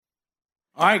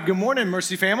All right, good morning,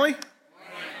 Mercy family.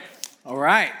 All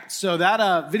right, so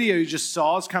that video you just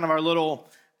saw is kind of our little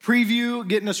preview,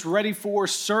 getting us ready for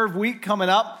Serve Week coming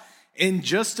up in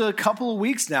just a couple of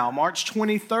weeks now, March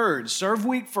 23rd. Serve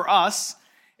Week for us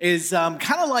is kind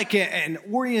of like an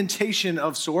orientation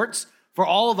of sorts for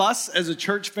all of us as a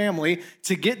church family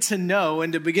to get to know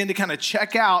and to begin to kind of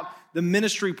check out the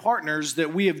ministry partners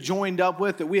that we have joined up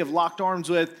with, that we have locked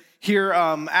arms with here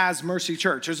as Mercy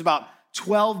Church. There's about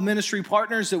 12 ministry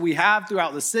partners that we have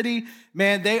throughout the city.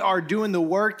 Man, they are doing the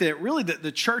work that really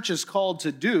the church is called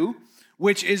to do,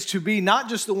 which is to be not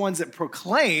just the ones that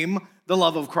proclaim the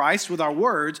love of Christ with our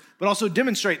words, but also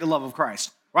demonstrate the love of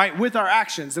Christ, right? With our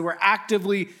actions, that we're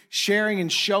actively sharing and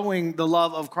showing the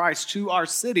love of Christ to our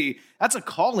city. That's a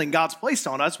calling God's placed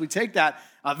on us. We take that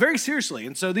very seriously.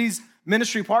 And so these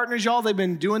ministry partners, y'all, they've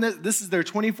been doing it. This is their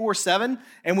 24/7,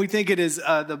 and we think it is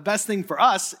the best thing for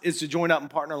us is to join up and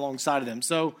partner alongside of them.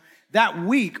 So that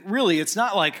week, really, it's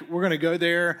not like we're going to go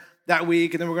there that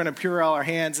week and then we're going to Purell our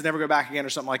hands and never go back again or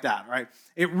something like that, right?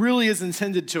 It really is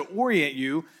intended to orient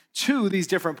you to these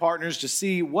different partners to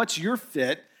see what's your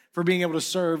fit for being able to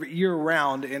serve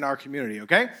year-round in our community,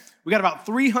 okay? We got about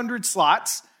 300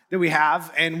 slots that we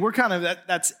have, and we're kind of,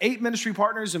 that's 8 ministry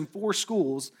partners and 4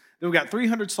 schools. Then we've got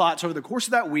 300 slots over the course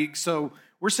of that week, so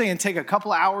we're saying take a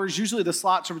couple hours. Usually the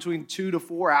slots are between 2 to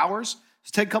 4 hours.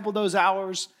 So take a couple of those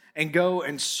hours and go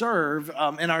and serve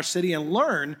in our city and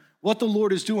learn what the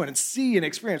Lord is doing and see and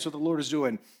experience what the Lord is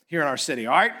doing here in our city,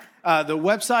 all right? The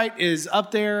website is up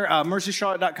there,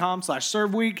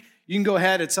 mercycharlotte.com/serveweek. You can go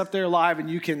ahead, it's up there live, and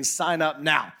you can sign up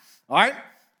now, all right?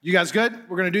 You guys good?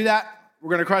 We're going to do that. We're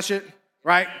going to crush it,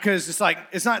 right? Because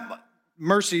it's not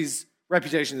Mercy's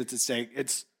reputation that's at stake.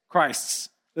 It's Christ's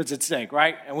that's at stake,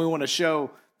 right? And we want to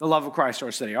show the love of Christ to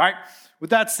our city, all right?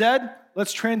 With that said,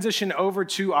 let's transition over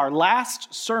to our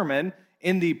last sermon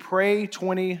in the Pray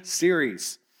 20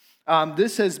 series.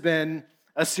 This has been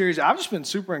a series I've just been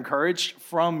super encouraged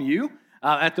from you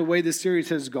at the way this series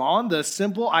has gone. The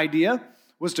simple idea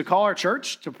was to call our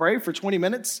church to pray for 20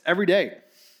 minutes every day.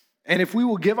 And if we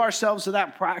will give ourselves to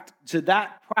that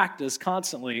practice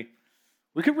constantly,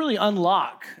 we could really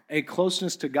unlock a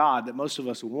closeness to God that most of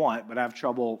us want but have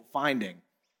trouble finding.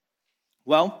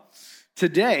 Well,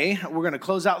 today we're going to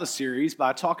close out the series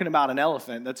by talking about an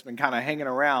elephant that's been kind of hanging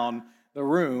around the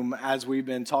room as we've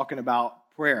been talking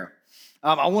about prayer.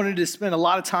 I wanted to spend a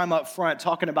lot of time up front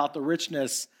talking about the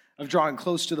richness of drawing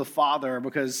close to the Father,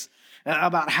 because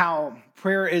about how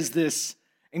prayer is this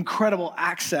incredible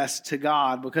access to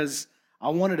God, because I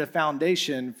wanted a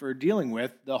foundation for dealing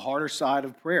with the harder side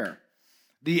of prayer.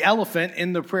 The elephant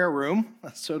in the prayer room,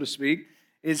 so to speak,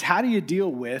 is how do you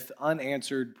deal with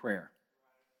unanswered prayer?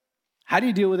 How do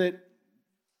you deal with it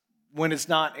when it's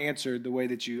not answered the way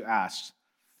that you asked?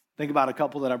 Think about a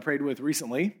couple that I prayed with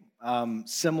recently,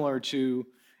 similar to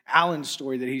Alan's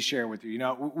story that he shared with you. You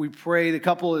know, we pray, the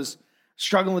couple is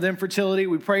struggling with infertility.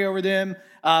 We pray over them.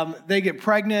 They get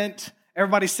pregnant.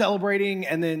 Everybody's celebrating.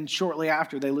 And then shortly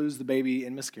after, they lose the baby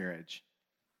in miscarriage.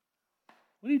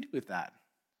 What do you do with that?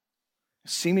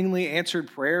 Seemingly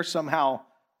answered prayer somehow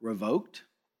revoked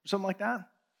or something like that?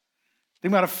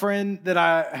 Think about a friend that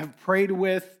I have prayed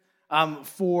with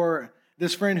for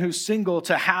this friend who's single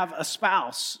to have a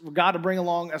spouse, for God to bring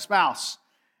along a spouse.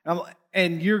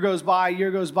 And year goes by,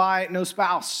 no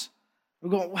spouse. We're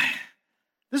going,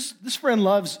 this friend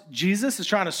loves Jesus, is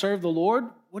trying to serve the Lord.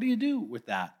 What do you do with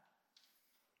that?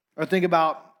 Or think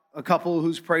about a couple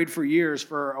who's prayed for years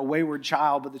for a wayward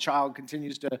child, but the child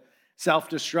continues to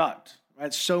self-destruct.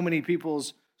 Right? So many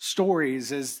people's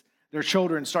stories as their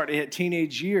children start to hit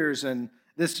teenage years, and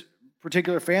this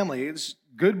particular family is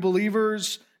good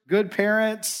believers, good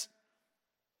parents,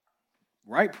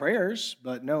 right prayers,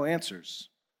 but no answers.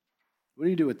 What do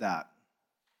you do with that?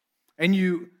 And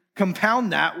you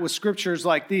compound that with scriptures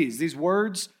like these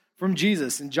words from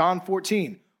Jesus in John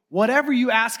 14. Whatever you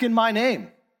ask in my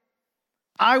name,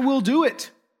 I will do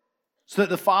it, so that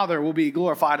the Father will be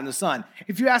glorified in the Son.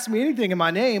 If you ask me anything in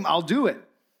my name, I'll do it.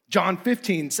 John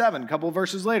 15:7, a couple of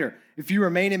verses later. If you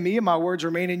remain in me and my words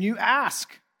remain in you,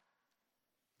 ask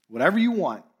whatever you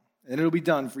want, and it'll be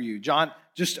done for you. John,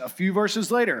 just a few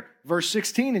verses later, verse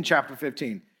 16 in chapter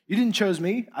 15. You didn't choose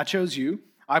me, I chose you.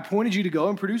 I appointed you to go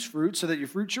and produce fruit so that your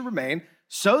fruit should remain,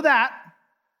 so that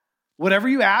whatever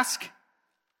you ask,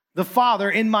 the Father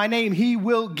in my name, he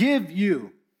will give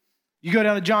you. You go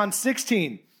down to John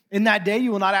 16. In that day,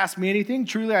 you will not ask me anything.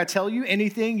 Truly, I tell you,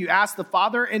 anything you ask the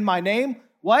Father in my name,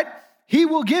 what? He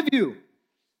will give you.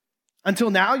 Until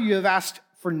now, you have asked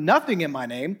for nothing in my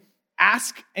name.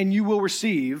 Ask and you will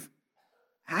receive.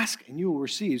 Ask and you will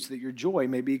receive so that your joy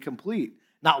may be complete.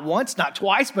 Not once, not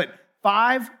twice, but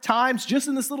 5 times just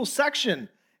in this little section.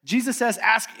 Jesus says,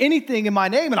 ask anything in my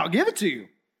name and I'll give it to you.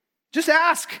 Just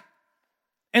ask.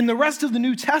 And the rest of the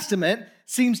New Testament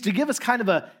seems to give us kind of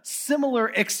a similar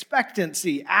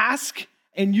expectancy. Ask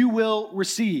and you will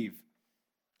receive.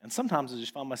 And sometimes I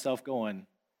just find myself going,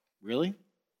 really?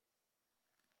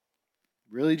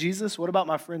 Really, Jesus? What about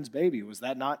my friend's baby? Was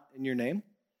that not in your name?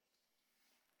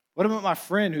 What about my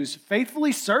friend who's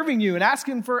faithfully serving you and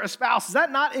asking for a spouse? Is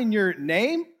that not in your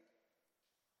name?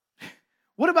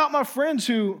 What about my friends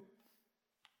who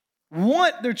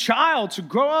want their child to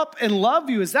grow up and love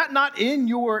you? Is that not in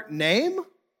your name?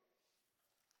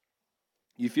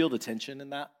 You feel the tension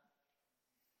in that?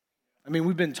 I mean,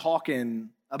 we've been talking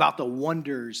about the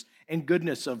wonders and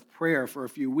goodness of prayer for a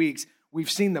few weeks.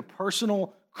 We've seen the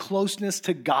personal closeness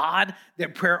to God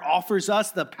that prayer offers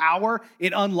us, the power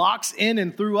it unlocks in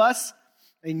and through us.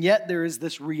 And yet there is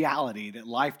this reality that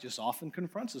life just often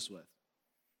confronts us with.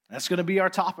 That's going to be our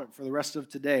topic for the rest of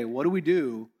today. What do we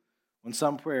do when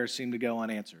some prayers seem to go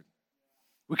unanswered?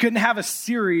 We couldn't have a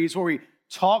series where we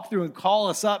talk through and call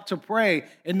us up to pray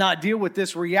and not deal with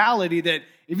this reality that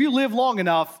if you live long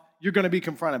enough, you're going to be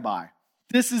confronted by.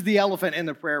 This is the elephant in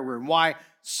the prayer room. Why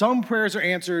some prayers are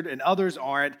answered and others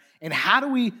aren't. And how do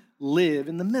we live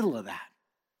in the middle of that?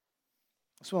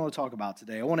 That's what I want to talk about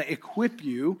today. I want to equip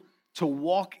you to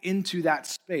walk into that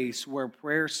space where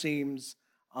prayer seems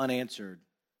unanswered.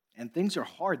 And things are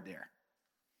hard there.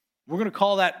 We're going to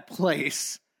call that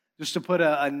place, just to put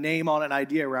a name on an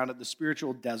idea around it, the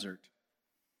spiritual desert.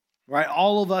 Right?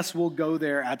 All of us will go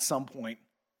there at some point.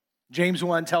 James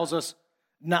 1 tells us,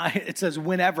 it says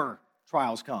whenever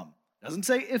trials come. It doesn't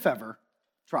say if ever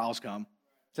trials come.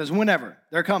 It says whenever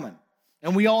they're coming.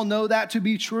 And we all know that to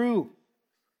be true.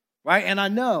 Right? And I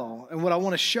know, and what I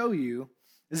want to show you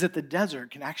is that the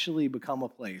desert can actually become a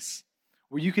place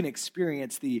where you can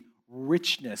experience the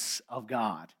richness of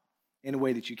God in a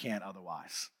way that you can't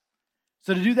otherwise.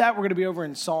 So to do that, we're going to be over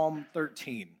in Psalm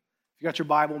 13. If you got your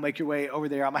Bible, make your way over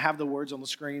there. I'm going to have the words on the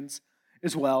screens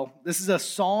as well. This is a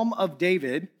Psalm of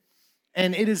David,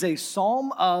 and it is a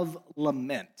Psalm of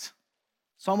lament.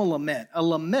 Psalm of lament. A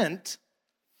lament,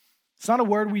 it's not a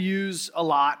word we use a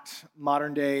lot,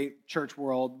 modern day church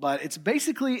world, but it's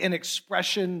basically an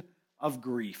expression of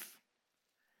grief.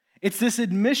 It's this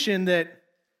admission that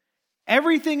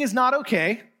everything is not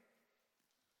okay.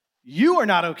 You are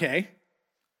not okay.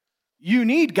 You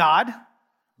need God,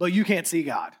 but you can't see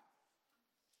God.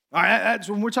 All right, that's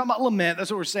when we're talking about lament,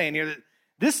 that's what we're saying here. That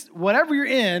this, whatever you're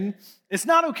in, it's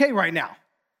not okay right now.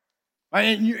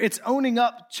 Right? And it's owning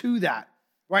up to that.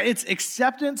 Right? It's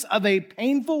acceptance of a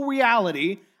painful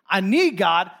reality. I need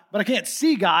God, but I can't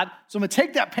see God. So I'm going to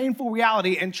take that painful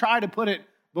reality and try to put it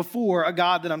before a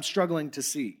God that I'm struggling to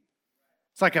see.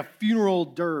 It's like a funeral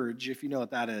dirge, if you know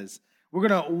what that is. We're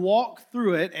going to walk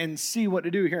through it and see what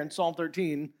to do here in Psalm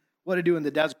 13, what to do in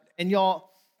the desert. And y'all,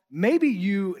 maybe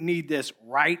you need this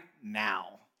right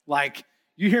now. Like,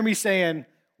 you hear me saying,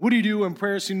 what do you do when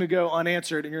prayers seem to go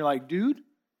unanswered? And you're like, dude,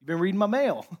 you've been reading my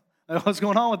mail. What's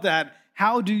going on with that?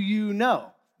 How do you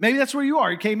know? Maybe that's where you are.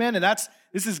 You came in, and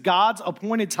this is God's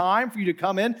appointed time for you to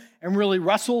come in and really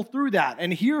wrestle through that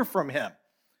and hear from him.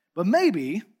 But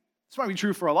maybe, this might be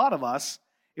true for a lot of us,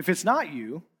 if it's not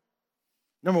you,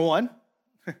 number one,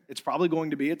 it's probably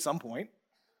going to be at some point.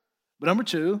 But number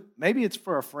two, maybe it's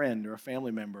for a friend or a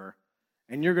family member,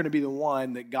 and you're going to be the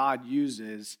one that God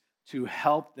uses to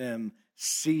help them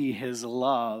see his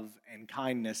love and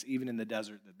kindness even in the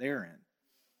desert that they're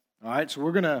in. All right, so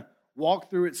we're going to walk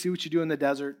through it, see what you do in the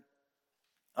desert.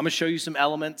 I'm going to show you some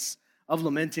elements of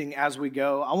lamenting as we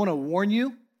go. I want to warn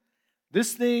you,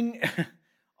 this thing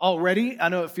already, I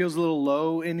know it feels a little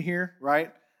low in here,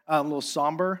 right? A little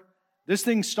somber. This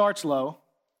thing starts low,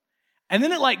 and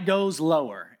then it goes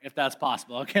lower, if that's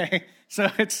possible, okay? So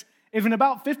if in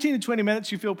about 15 to 20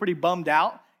 minutes you feel pretty bummed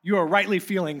out, you are rightly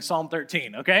feeling Psalm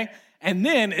 13, okay? And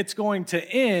then it's going to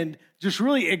end just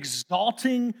really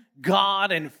exalting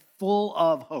God and full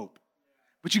of hope.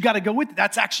 But you got to go with it.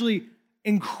 That's actually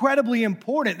incredibly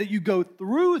important that you go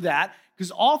through that,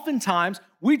 because oftentimes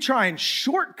we try and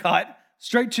shortcut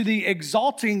straight to the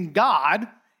exalting God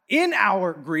in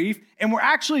our grief, and we're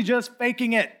actually just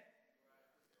faking it.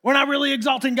 We're not really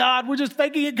exalting God. We're just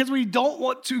faking it because we don't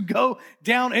want to go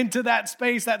down into that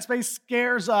space. That space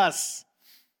scares us.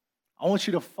 I want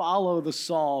you to follow the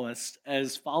psalmist,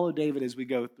 follow David as we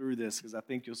go through this, because I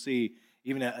think you'll see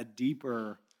even a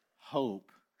deeper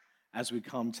hope as we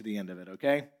come to the end of it,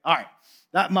 okay? All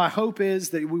right. My hope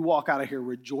is that we walk out of here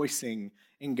rejoicing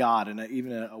in God in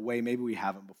even a way maybe we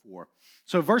haven't before.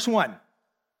 So verse 1.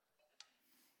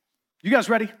 You guys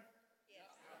ready? Yeah.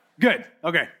 Good.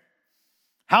 Okay.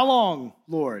 How long,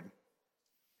 Lord,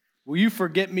 will you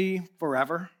forget me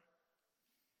forever?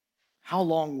 How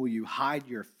long will you hide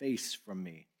your face from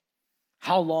me?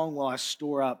 How long will I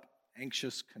store up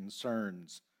anxious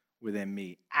concerns within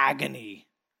me, agony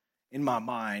in my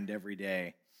mind every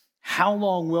day? How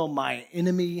long will my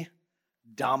enemy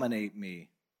dominate me?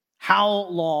 How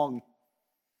long?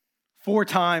 4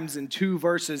 times in 2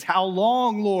 verses. How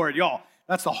long, Lord? Y'all,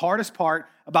 that's the hardest part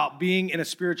about being in a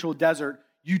spiritual desert.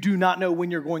 You do not know when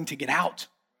you're going to get out.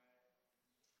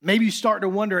 Maybe you start to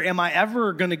wonder, am I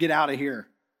ever going to get out of here?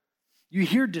 You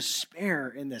hear despair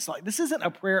in this. Like, this isn't a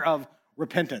prayer of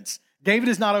repentance. David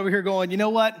is not over here going, you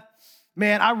know what?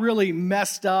 Man, I really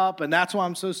messed up and that's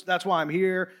why I'm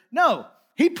here. No,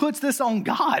 he puts this on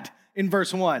God in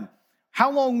verse 1.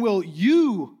 How long will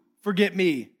you forget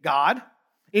me, God?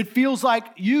 It feels like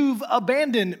you've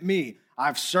abandoned me.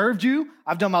 I've served you.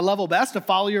 I've done my level best to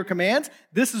follow your commands.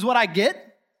 This is what I get?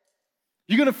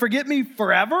 You're going to forget me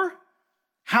forever?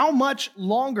 How much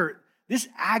longer? This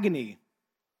agony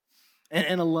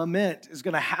and a lament is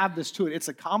going to have this to it. It's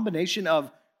a combination of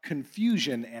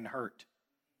confusion and hurt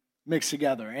mixed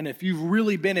together. And if you've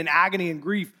really been in agony and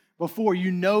grief before,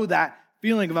 you know that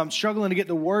feeling of I'm struggling to get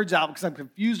the words out because I'm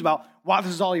confused about why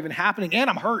this is all even happening, and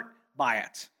I'm hurt by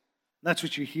it. That's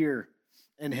what you hear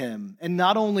in him. And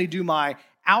not only do my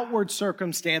outward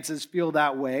circumstances feel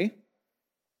that way,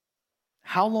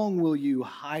 how long will you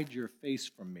hide your face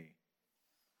from me?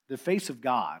 The face of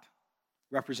God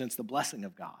represents the blessing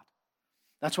of God.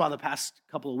 That's why the past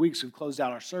couple of weeks we've closed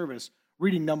out our service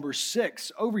reading number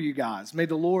 6 over you guys. May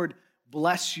the Lord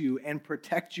bless you and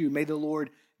protect you. May the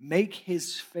Lord make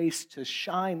his face to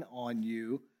shine on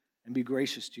you and be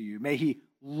gracious to you. May he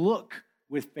look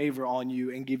with favor on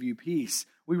you and give you peace.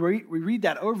 We read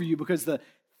that over you because the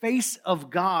face of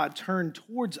God turned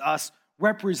towards us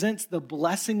represents the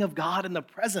blessing of God and the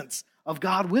presence of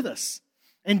God with us.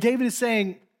 And David is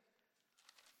saying,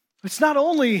 it's not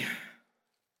only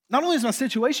is my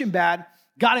situation bad,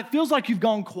 God, it feels like you've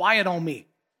gone quiet on me.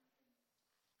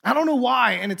 I don't know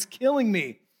why, and it's killing me.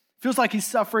 It feels like he's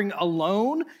suffering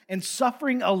alone, and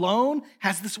suffering alone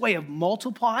has this way of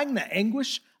multiplying the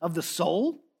anguish of the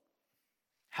soul.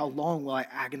 How long will I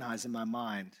agonize in my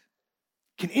mind?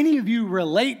 Can any of you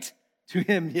relate to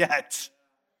him yet?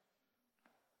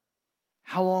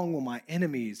 How long will my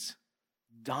enemies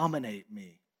dominate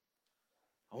me?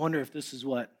 I wonder if this is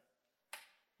what,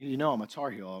 you know, I'm a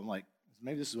Tar Heel. I'm like,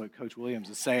 maybe this is what Coach Williams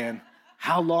is saying.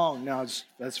 How long? No,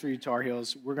 that's for you Tar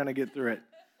Heels. We're going to get through it.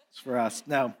 It's for us.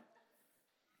 No.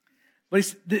 But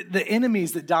it's the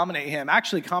enemies that dominate him.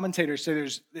 Actually, commentators say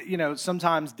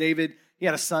sometimes David, he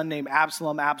had a son named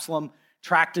Absalom. Absalom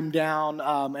tracked him down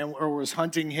or was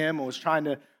hunting him and was trying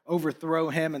to overthrow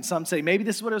him. And some say maybe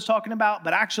this is what it was talking about.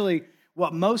 But actually,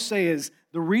 what most say is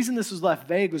the reason this was left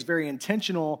vague was very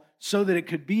intentional so that it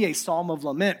could be a psalm of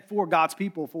lament for God's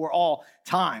people for all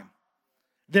time.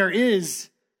 There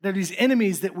are these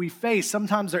enemies that we face.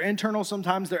 Sometimes they're internal,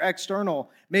 sometimes they're external.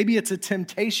 Maybe it's a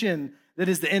temptation that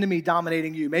is the enemy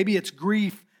dominating you. Maybe it's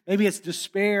grief. Maybe it's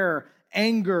despair,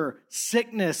 anger,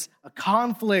 sickness, a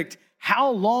conflict.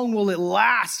 How long will it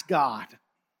last, God?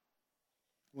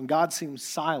 When God seems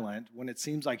silent, when it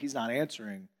seems like he's not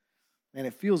answering, and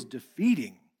it feels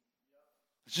defeating.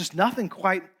 There's just nothing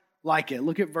quite like it.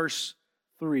 Look at verse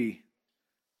 3.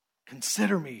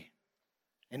 Consider me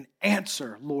and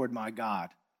answer, Lord my God.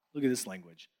 Look at this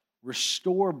language.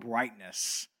 Restore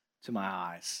brightness to my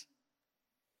eyes.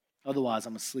 Otherwise,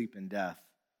 I'm asleep in death.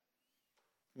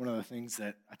 One of the things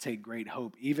that I take great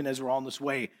hope, even as we're on this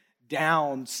way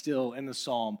down still in the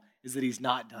psalm, is that he's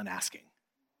not done asking.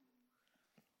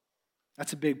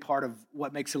 That's a big part of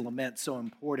what makes a lament so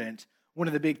important. One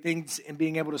of the big things in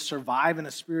being able to survive in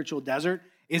a spiritual desert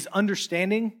is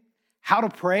understanding how to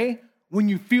pray when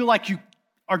you feel like you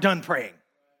are done praying.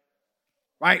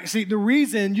 Right? See, the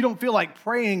reason you don't feel like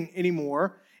praying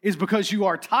anymore is because you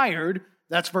are tired,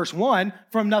 that's verse 1,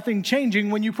 from nothing changing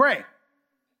when you pray.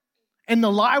 And the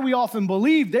lie we often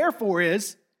believe, therefore,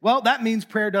 is, well, that means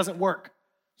prayer doesn't work,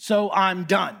 so I'm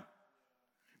done.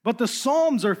 But the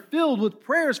Psalms are filled with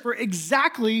prayers for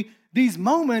exactly these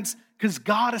moments because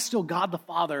God is still God the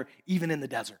Father, even in the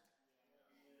desert.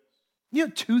 You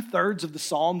know, 2/3 of the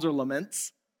Psalms are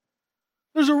laments.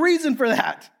 There's a reason for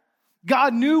that.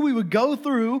 God knew we would go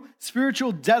through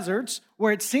spiritual deserts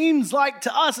where it seems like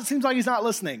he's not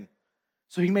listening.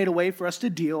 So he made a way for us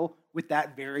to deal with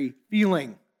that very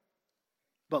feeling.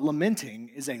 But lamenting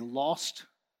is a lost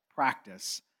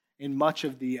practice in much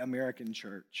of the American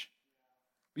church.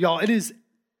 Y'all,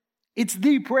 it's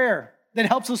the prayer that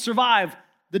helps us survive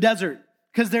the desert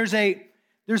because there's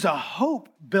a hope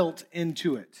built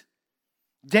into it.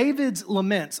 David's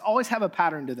laments always have a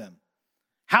pattern to them.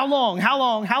 How long, how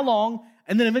long, how long?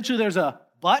 And then eventually there's a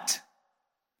but,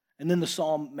 and then the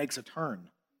psalm makes a turn.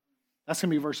 That's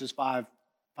going to be verses 5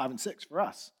 and 6 for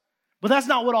us. But that's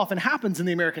not what often happens in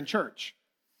the American church.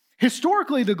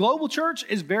 Historically, the global church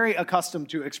is very accustomed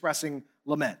to expressing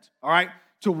lament, all right?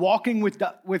 To walking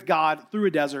with God through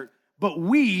a desert, but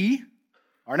we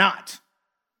are not.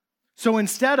 So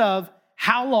instead of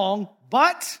how long,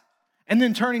 but, and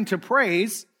then turning to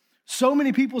praise, so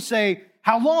many people say,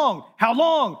 how long, how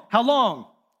long, how long?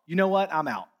 You know what? I'm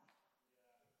out.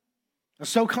 It's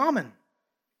so common.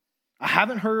 I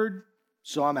haven't heard,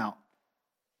 so I'm out.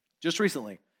 Just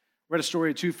recently, read a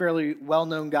story of two fairly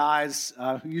well-known guys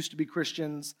who used to be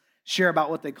Christians share about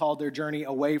what they called their journey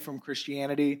away from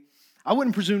Christianity. I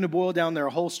wouldn't presume to boil down their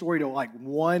whole story to like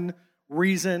one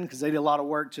reason, because they did a lot of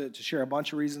work to share a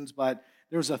bunch of reasons, but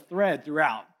there was a thread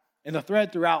throughout. And the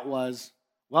thread throughout was,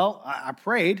 well, I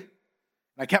prayed,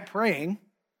 and I kept praying,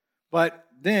 but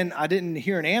then I didn't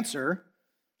hear an answer,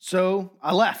 so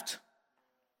I left.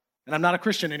 And I'm not a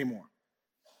Christian anymore.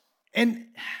 And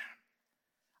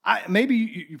maybe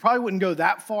you probably wouldn't go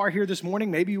that far here this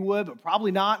morning. Maybe you would, but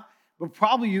probably not. But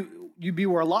probably you'd be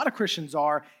where a lot of Christians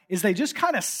are, is they just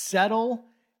kind of settle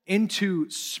into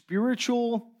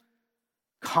spiritual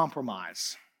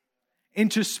compromise,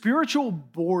 into spiritual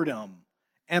boredom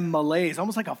and malaise.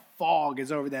 Almost like a fog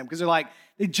is over them, because they're like,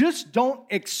 they just don't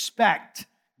expect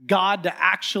God to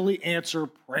actually answer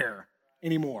prayer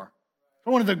anymore.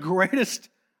 One of the greatest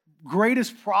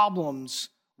problems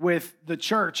with the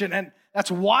church, and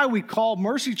that's why we call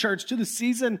Mercy Church to the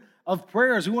season of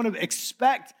prayers. We want to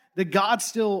expect that God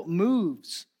still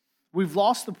moves. We've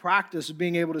lost the practice of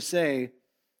being able to say,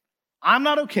 I'm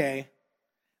not okay.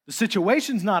 The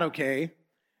situation's not okay.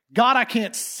 God, I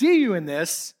can't see you in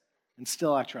this, and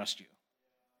still I trust you.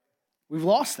 We've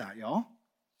lost that, y'all.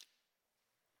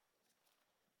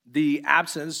 The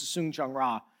Absence, Sung Chung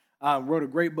Ra, wrote a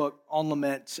great book on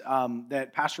lament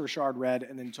that Pastor Richard read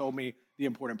and then told me the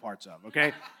important parts of,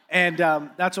 okay? And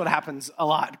that's what happens a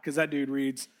lot, because that dude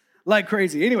reads like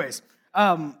crazy. Anyways,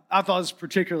 I thought it was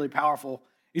particularly powerful.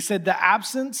 He said, the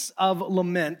absence of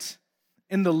lament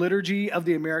in the liturgy of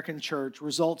the American church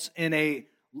results in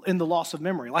the loss of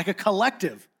memory, like a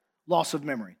collective loss of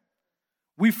memory.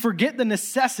 We forget the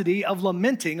necessity of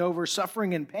lamenting over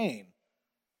suffering and pain.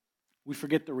 We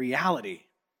forget the reality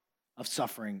of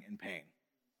suffering and pain.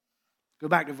 Go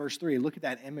back to verse 3. Look at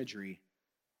that imagery.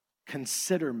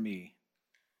 Consider me.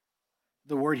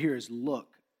 The word here is look.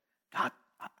 God,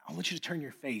 I want you to turn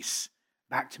your face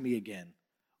back to me again.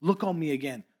 Look on me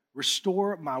again.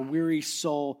 Restore my weary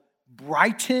soul.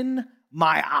 Brighten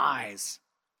my eyes.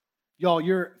 Y'all,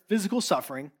 your physical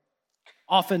suffering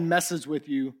often messes with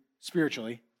you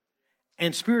spiritually,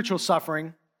 and spiritual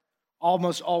suffering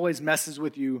almost always messes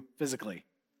with you physically,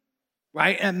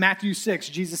 right? And Matthew 6,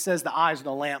 Jesus says the eyes are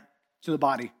the lamp to the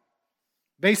body.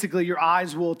 Basically, your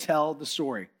eyes will tell the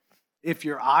story. If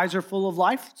your eyes are full of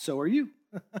life, so are you.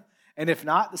 And if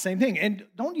not, the same thing. And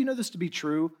don't you know this to be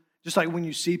true? Just like when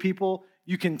you see people,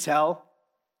 you can tell.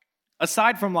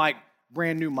 Aside from like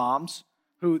brand new moms,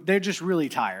 who they're just really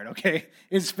tired, okay?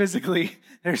 It's physically,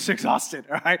 they're just exhausted,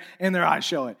 all right? And their eyes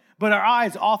show it. But our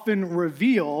eyes often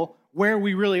reveal where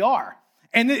we really are.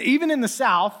 And even in the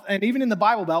South, and even in the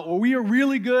Bible Belt, where we are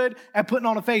really good at putting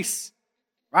on a face,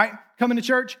 right? Coming to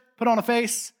church, put on a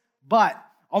face. But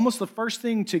almost the first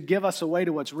thing to give us away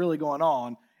to what's really going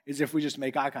on is if we just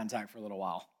make eye contact for a little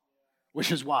while,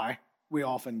 which is why we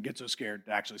often get so scared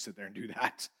to actually sit there and do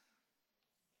that.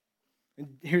 And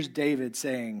here's David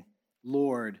saying,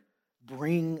 Lord,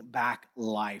 bring back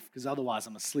life, because otherwise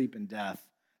I'm asleep in death.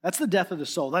 That's the death of the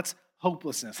soul. That's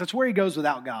hopelessness. That's where he goes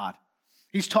without God.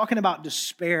 He's talking about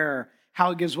despair,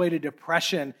 how it gives way to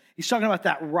depression. He's talking about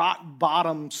that rock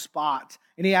bottom spot.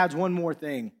 And he adds one more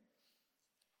thing.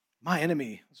 My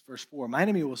enemy, that's verse 4, my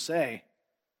enemy will say,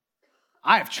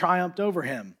 I have triumphed over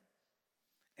him,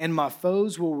 and my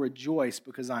foes will rejoice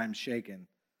because I am shaken.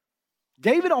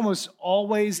 David almost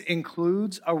always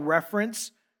includes a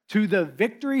reference to the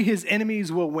victory his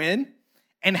enemies will win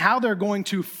and how they're going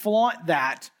to flaunt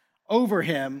that over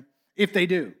him if they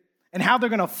do, and how they're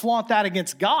going to flaunt that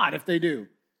against God if they do.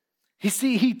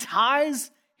 He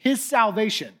ties his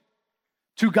salvation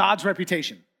to God's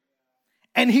reputation,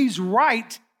 and he's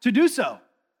right to do so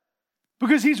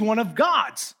because he's one of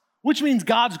God's, which means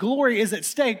God's glory is at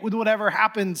stake with whatever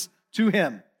happens to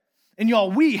him. And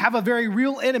y'all, we have a very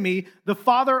real enemy, the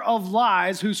father of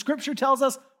lies, who Scripture tells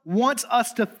us wants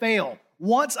us to fail,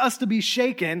 wants us to be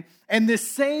shaken. And this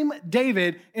same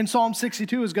David in Psalm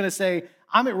 62 is going to say,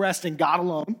 I'm at rest in God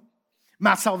alone.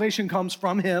 My salvation comes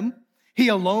from him. He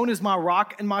alone is my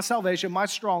rock and my salvation, my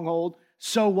stronghold.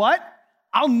 So what?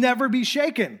 I'll never be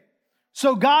shaken.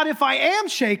 So God, if I am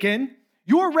shaken,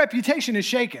 your reputation is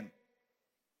shaken.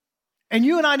 And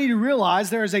you and I need to realize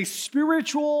there is a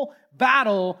spiritual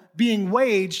battle being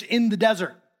waged in the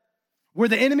desert where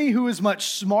the enemy, who is much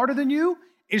smarter than you,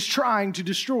 is trying to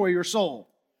destroy your soul.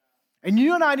 And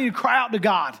you and I need to cry out to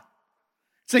God.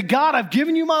 Say, God, I've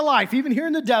given you my life, even here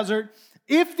in the desert.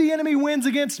 If the enemy wins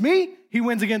against me, he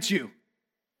wins against you.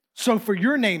 So for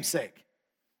your name's sake,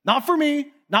 not for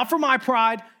me, not for my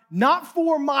pride, not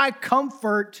for my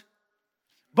comfort,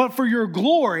 but for your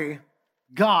glory,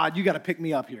 God, you got to pick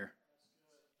me up here.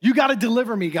 You got to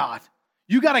deliver me, God.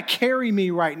 You got to carry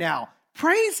me right now.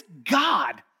 Praise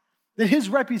God that his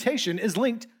reputation is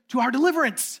linked to our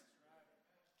deliverance,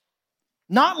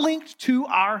 not linked to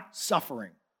our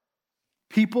suffering.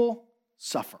 People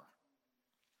suffer.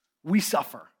 We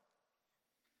suffer.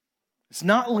 It's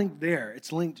not linked there.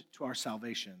 It's linked to our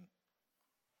salvation.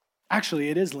 Actually,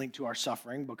 it is linked to our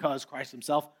suffering because Christ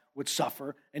himself would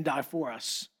suffer and die for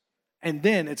us. And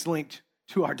then it's linked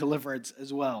to our deliverance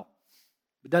as well.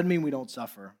 But doesn't mean we don't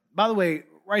suffer. By the way,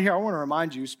 right here, I want to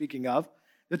remind you, speaking of,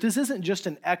 that this isn't just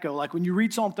an echo. Like when you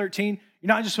read Psalm 13, you're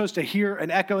not just supposed to hear an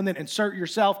echo and then insert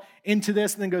yourself into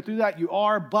this and then go through that. You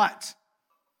are, but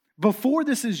before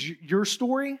this is your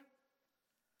story,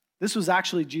 this was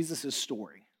actually Jesus'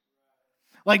 story.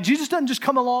 Like Jesus doesn't just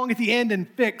come along at the end and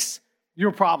fix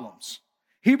your problems.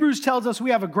 Hebrews tells us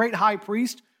we have a great high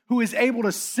priest who is able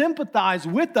to sympathize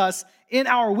with us in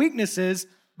our weaknesses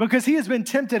because he has been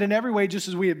tempted in every way just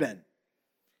as we have been.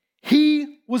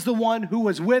 He was the one who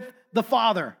was with the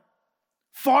Father,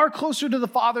 far closer to the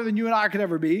Father than you and I could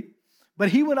ever be. But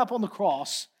he went up on the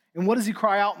cross, and what does he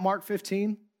cry out in Mark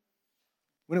 15?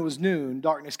 When it was noon,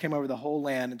 darkness came over the whole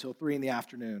land until 3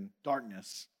 p.m.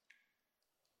 Darkness.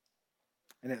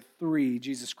 And at 3,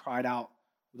 Jesus cried out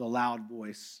with a loud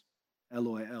voice,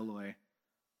 Eloi, Eloi,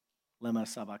 lema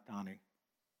sabachthani,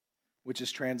 which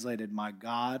is translated, my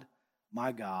God,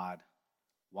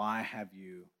 why have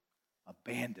you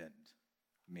abandoned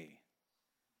me?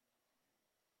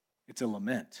 It's a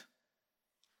lament.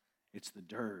 It's the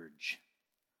dirge.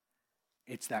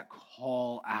 It's that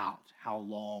call out, how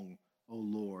long, O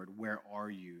Lord, where are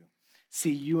you?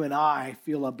 See, you and I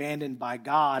feel abandoned by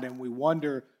God and we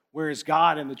wonder, where is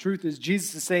God? And the truth is,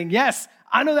 Jesus is saying, yes,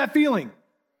 I know that feeling.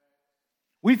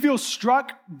 We feel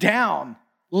struck down,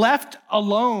 left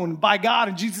alone by God.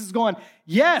 And Jesus is going,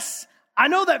 yes, I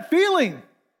know that feeling.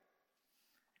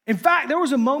 In fact, there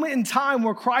was a moment in time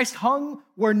where Christ hung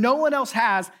where no one else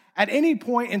has at any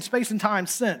point in space and time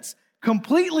since,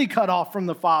 completely cut off from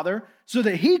the Father so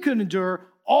that he could endure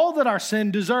all that our sin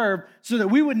deserved so that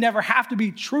we would never have to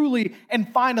be truly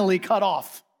and finally cut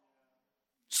off.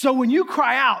 So when you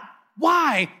cry out,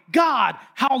 why, God,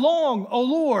 how long, O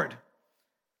Lord?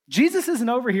 Jesus isn't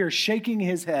over here shaking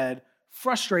his head,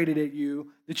 frustrated at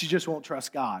you that you just won't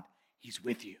trust God. He's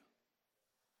with you.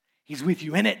 He's with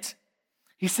you in it.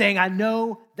 He's saying, I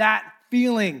know that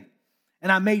feeling,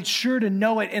 and I made sure to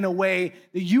know it in a way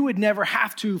that you would never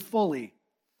have to fully.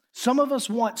 Some of us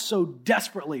want so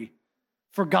desperately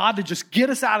for God to just get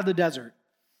us out of the desert.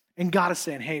 And God is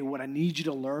saying, hey, what I need you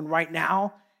to learn right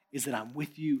now is that I'm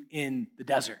with you in the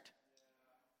desert.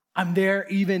 I'm there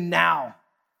even now.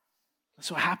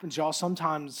 That's what happens, y'all.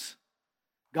 Sometimes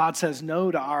God says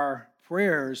no to our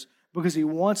prayers because he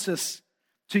wants us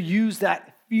to use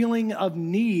that feeling of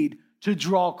need to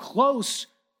draw close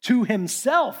to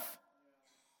himself.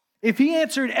 If he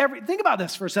answered think about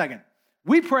this for a second.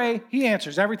 We pray, he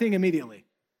answers everything immediately.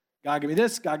 God, give me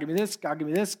this, God, give me this, God, give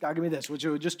me this, God, give me this, which it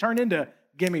would just turn into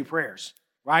gimme prayers,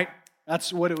 right?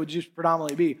 That's what it would just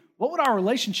predominantly be. What would our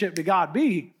relationship to God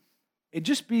be? It'd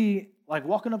just be like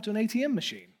walking up to an ATM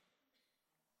machine.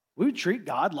 We would treat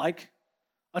God like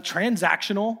a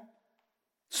transactional,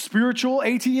 spiritual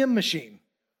ATM machine.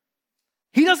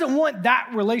 He doesn't want that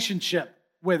relationship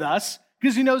with us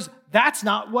because he knows that's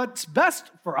not what's best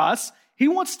for us. He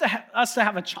wants us to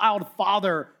have a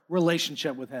child-father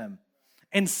relationship with him.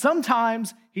 And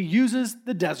sometimes he uses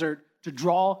the desert to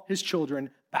draw his children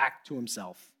back to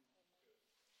himself.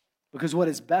 Because what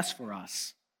is best for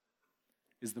us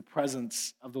is the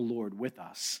presence of the Lord with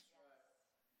us.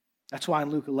 That's why in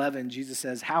Luke 11, Jesus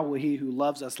says, how will he who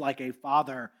loves us like a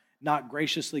father not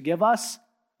graciously give us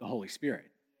the Holy Spirit?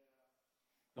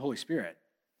 The Holy Spirit.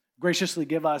 Graciously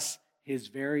give us his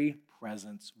very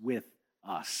presence with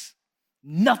us.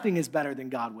 Nothing is better than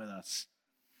God with us.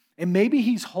 And maybe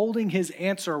he's holding his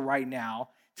answer right now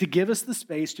to give us the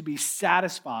space to be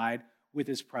satisfied with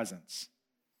his presence.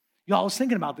 Y'all, I was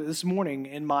thinking about this morning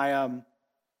in my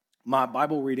my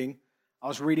Bible reading. I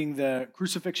was reading the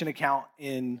crucifixion account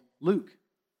in Luke.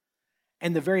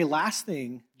 And the very last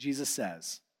thing Jesus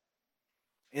says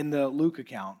in the Luke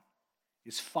account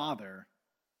is, Father,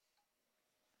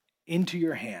 into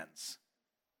your hands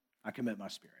I commit my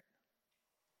spirit.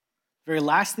 The very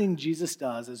last thing Jesus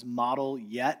does is model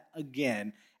yet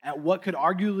again at what could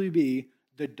arguably be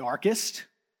the darkest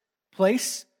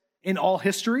place in all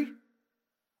history,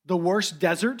 the worst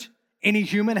desert any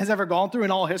human has ever gone through in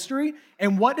all history.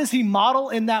 And what does he model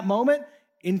in that moment?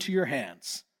 Into your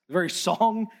hands. The very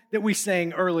song that we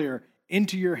sang earlier,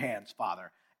 into your hands,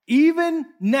 Father. Even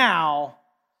now,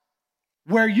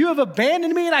 where you have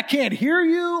abandoned me and I can't hear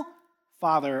you,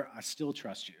 Father, I still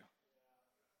trust you.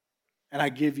 And I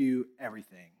give you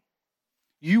everything.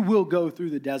 You will go through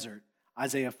the desert,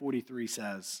 Isaiah 43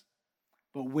 says.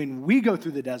 But when we go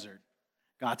through the desert,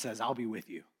 God says, I'll be with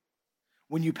you.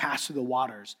 When you pass through the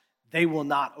waters, they will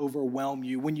not overwhelm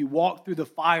you. When you walk through the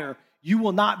fire, you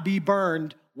will not be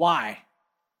burned. Why?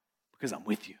 Because I'm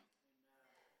with you.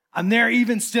 I'm there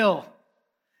even still.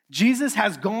 Jesus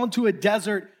has gone to a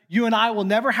desert you and I will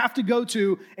never have to go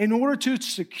to in order to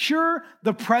secure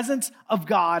the presence of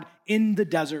God in the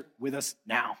desert with us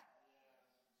now.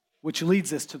 Which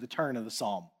leads us to the turn of the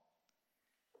psalm.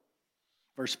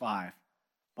 Verse 5,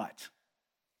 but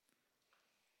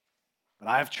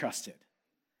I have trusted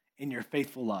in your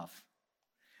faithful love.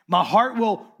 My heart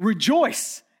will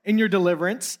rejoice in your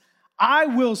deliverance. I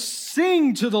will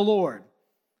sing to the Lord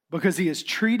because he has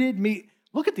treated me.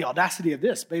 Look at the audacity of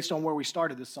this based on where we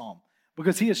started this psalm.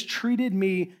 Because he has treated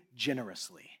me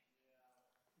generously.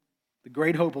 The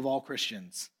great hope of all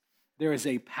Christians. There is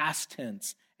a past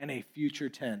tense and a future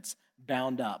tense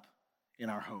bound up in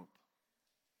our hope.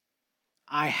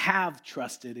 I have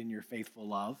trusted in your faithful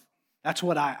love. That's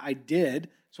what I did.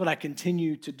 It's what I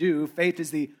continue to do. Faith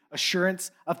is the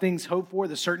assurance of things hoped for,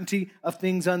 the certainty of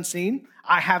things unseen.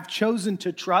 I have chosen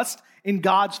to trust in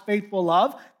God's faithful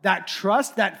love. That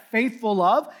trust, that faithful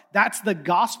love, that's the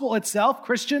gospel itself.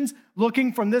 Christians,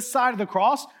 looking from this side of the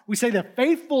cross, we say the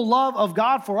faithful love of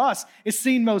God for us is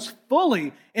seen most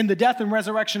fully in the death and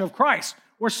resurrection of Christ,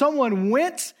 where someone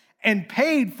went and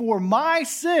paid for my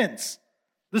sins,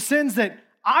 the sins that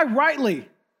I rightly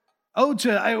owed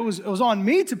to, it was on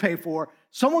me to pay for.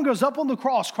 Someone goes up on the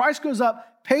cross, Christ goes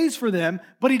up, pays for them,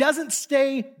 but he doesn't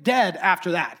stay dead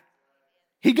after that.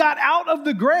 He got out of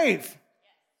the grave.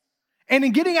 And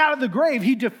in getting out of the grave,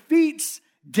 he defeats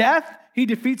death. He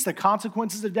defeats the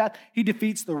consequences of death. He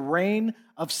defeats the reign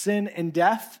of sin and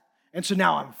death. And so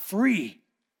now I'm free.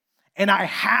 And I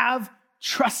have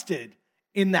trusted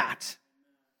in that.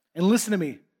 And listen to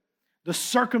me. The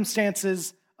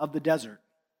circumstances of the desert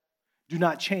do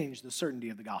not change the certainty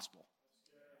of the gospel.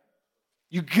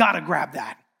 You got to grab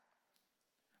that.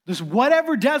 This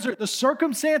whatever desert, the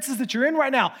circumstances that you're in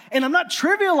right now, and I'm not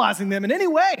trivializing them in any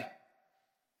way,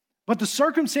 but the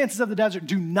circumstances of the desert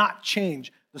do not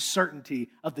change the certainty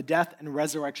of the death and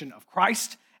resurrection of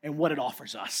Christ and what it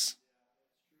offers us.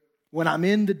 When I'm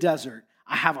in the desert,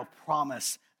 I have a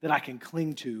promise that I can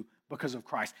cling to because of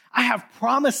Christ. I have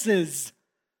promises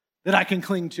that I can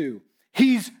cling to.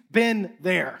 He's been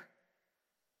there.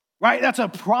 Right? That's a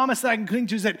promise that I can cling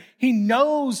to, is that he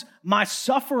knows my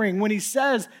suffering. When he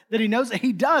says that he knows it,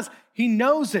 he does. He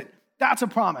knows it. That's a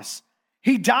promise.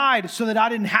 He died so that I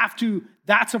didn't have to.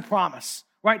 That's a promise.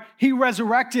 Right? He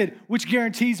resurrected, which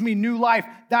guarantees me new life.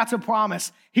 That's a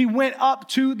promise. He went up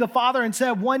to the Father and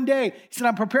said one day, he said,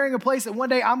 I'm preparing a place that one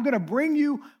day I'm going to bring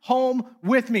you home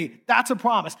with me. That's a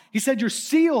promise. He said, you're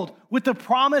sealed with the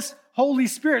promised Holy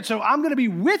Spirit. So I'm going to be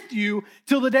with you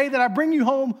till the day that I bring you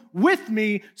home with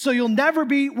me, so you'll never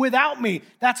be without me.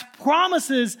 That's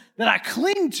promises that I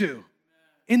cling to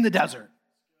in the desert.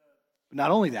 But not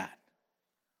only that,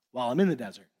 while I'm in the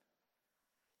desert,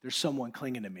 there's someone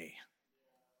clinging to me.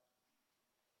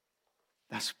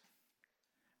 That's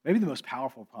maybe the most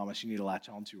powerful promise you need to latch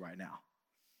on to right now.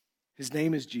 His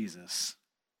name is Jesus.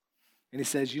 And he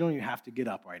says, you don't even have to get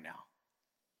up right now.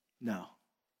 No,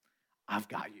 I've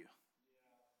got you.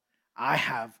 I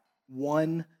have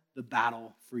won the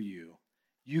battle for you.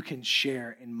 You can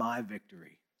share in my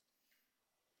victory.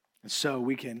 And so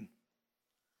we can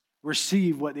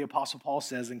receive what the Apostle Paul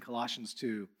says in Colossians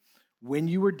 2. When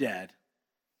you were dead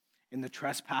in the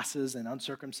trespasses and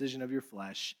uncircumcision of your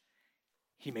flesh,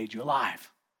 he made you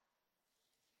alive.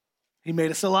 He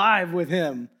made us alive with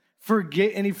him.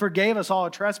 And he forgave us all our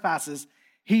trespasses.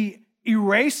 He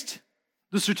erased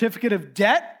the certificate of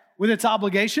debt with its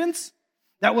obligations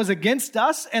that was against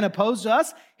us and opposed to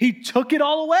us. He took it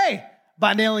all away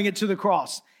by nailing it to the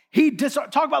cross.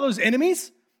 Talk about those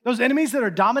enemies Those enemies that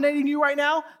are dominating you right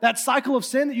now, that cycle of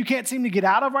sin that you can't seem to get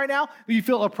out of right now, that you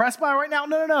feel oppressed by right now,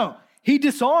 no. He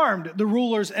disarmed the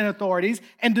rulers and authorities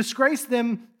and disgraced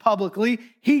them publicly.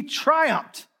 He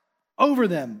triumphed over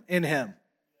them in him.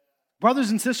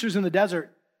 Brothers and sisters in the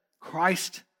desert,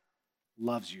 Christ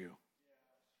loves you.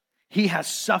 He has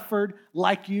suffered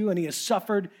like you, and he has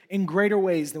suffered in greater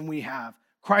ways than we have.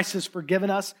 Christ has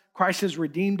forgiven us. Christ has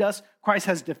redeemed us. Christ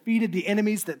has defeated the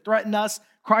enemies that threaten us.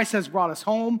 Christ has brought us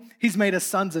home. He's made us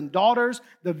sons and daughters.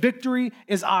 The victory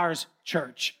is ours,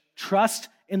 church. Trust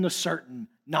in the certain,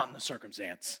 not in the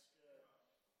circumstance.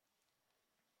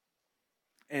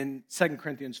 In 2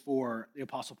 Corinthians 4, the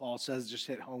Apostle Paul says, just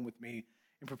hit home with me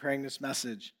in preparing this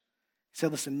message. He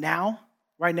said, listen,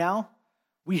 right now,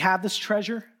 we have this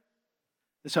treasure,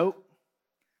 this hope.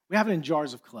 We have it in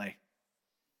jars of clay.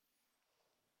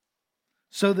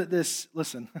 So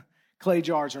that clay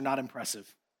jars are not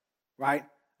impressive, right?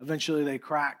 Eventually they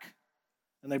crack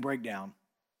and they break down.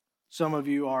 Some of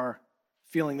you are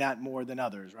feeling that more than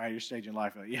others, right? Your stage in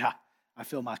life, yeah, I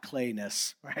feel my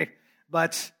clayness, right?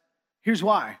 But here's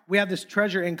why. We have this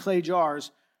treasure in clay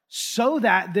jars so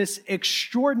that this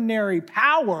extraordinary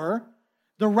power,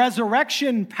 the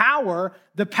resurrection power,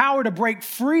 the power to break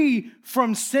free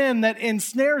from sin that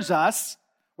ensnares us,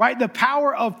 right? The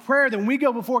power of prayer, that when we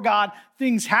go before God,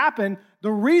 things happen.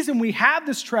 The reason we have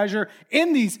this treasure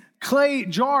in these clay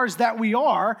jars that we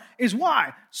are is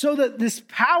why? So that this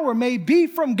power may be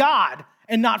from God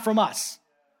and not from us.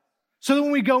 So that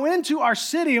when we go into our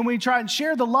city and we try and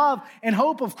share the love and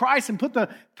hope of Christ and put the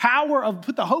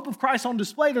hope of Christ on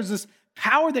display, there's this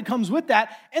power that comes with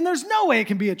that, and there's no way it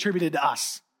can be attributed to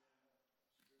us.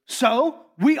 So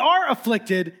we are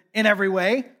afflicted in every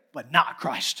way, but not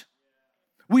crushed.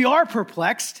 We are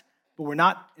perplexed, but we're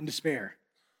not in despair.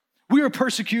 We are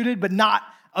persecuted, but not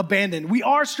abandoned. We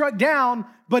are struck down,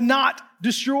 but not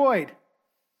destroyed.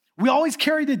 We always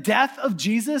carry the death of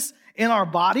Jesus in our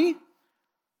body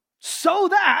so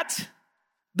that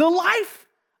the life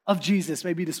of Jesus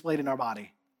may be displayed in our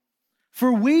body.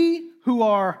 For we who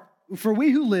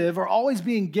live are always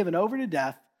being given over to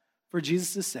death for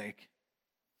Jesus' sake,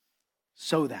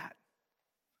 so that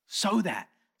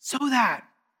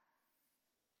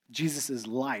Jesus'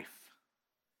 life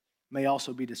may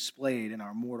also be displayed in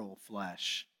our mortal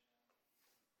flesh.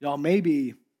 Y'all,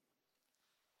 maybe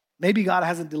God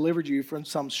hasn't delivered you from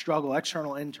some struggle,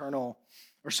 external, internal,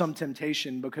 or some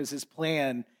temptation, because his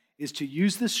plan is to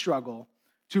use this struggle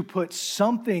to put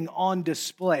something on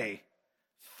display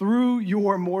through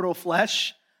your mortal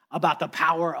flesh about the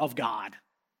power of God.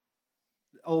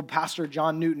 Old Pastor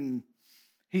John Newton,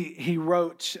 he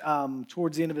wrote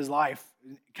towards the end of his life,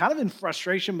 kind of in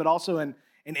frustration, but also in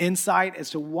an insight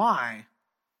as to why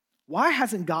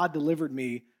hasn't God delivered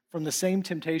me from the same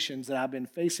temptations that I've been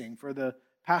facing for the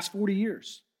past 40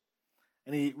 years?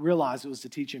 And he realized it was to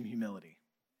teach him humility.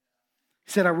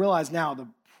 He said, I realize now the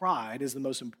pride is the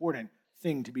most important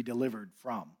thing to be delivered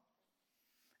from.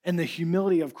 And the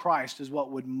humility of Christ is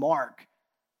what would mark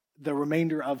the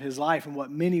remainder of his life, and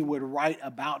what many would write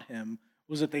about him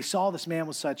was that they saw this man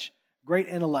with such great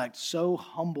intellect, so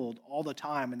humbled all the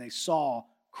time, and they saw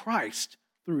Christ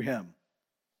through him.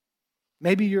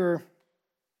 Maybe you're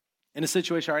in a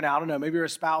situation right now, I don't know, maybe you're a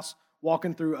spouse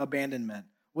walking through abandonment.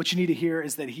 What you need to hear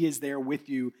is that he is there with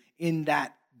you in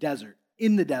the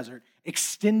desert,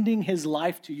 extending his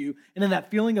life to you. And in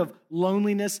that feeling of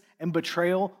loneliness and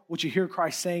betrayal, what you hear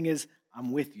Christ saying is,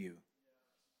 I'm with you.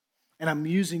 And I'm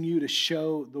using you to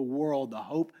show the world the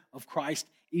hope of Christ,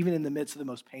 even in the midst of the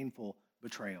most painful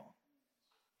betrayal.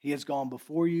 He has gone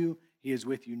before you, he is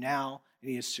with you now, and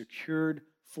he has secured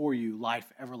for you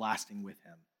life everlasting with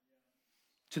him.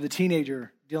 To the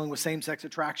teenager dealing with same-sex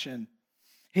attraction,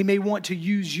 he may want to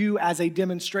use you as a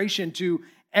demonstration to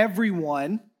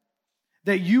everyone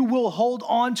that you will hold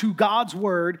on to God's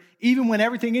word even when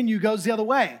everything in you goes the other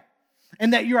way.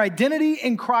 And that your identity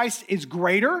in Christ is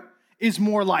greater, is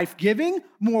more life-giving,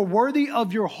 more worthy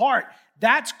of your heart.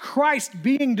 That's Christ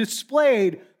being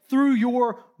displayed through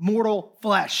your mortal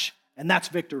flesh. And that's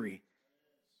victory.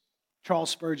 Charles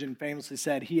Spurgeon famously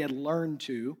said he had learned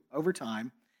to, over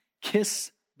time,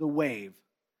 kiss the wave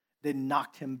that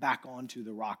knocked him back onto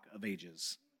the rock of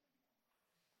ages.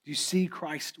 Do you see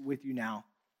Christ with you now?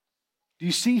 Do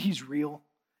you see he's real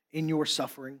in your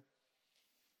suffering?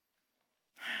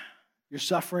 Your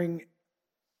suffering,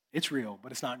 it's real,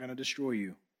 but it's not going to destroy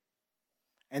you.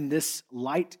 And this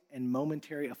light and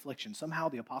momentary affliction, somehow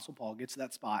the Apostle Paul gets to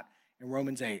that spot in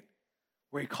Romans 8,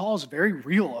 where he calls very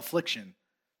real affliction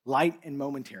light and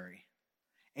momentary,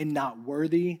 and not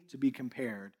worthy to be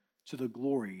compared to the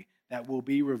glory that will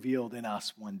be revealed in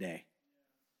us one day.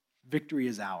 victory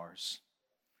is ours.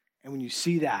 And when you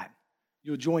see that,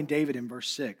 you'll join David in verse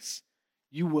 6.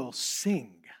 You will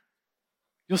sing.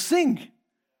 You'll sing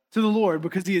to the Lord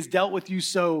because he has dealt with you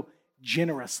so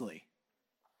generously.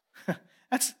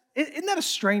 Isn't that a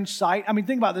strange sight? I mean,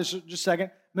 think about this just a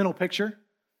second. Mental picture.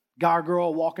 Guy or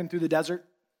girl walking through the desert,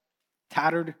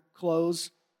 tattered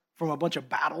clothes from a bunch of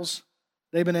battles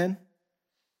they've been in.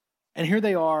 And here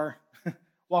they are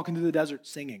walking through the desert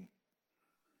singing.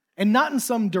 And not in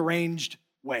some deranged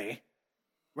way,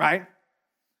 right?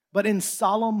 But in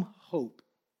solemn hope.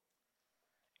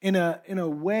 In a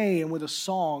way and with a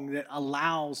song that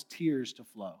allows tears to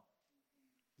flow.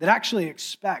 That actually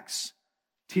expects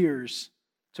tears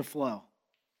to flow.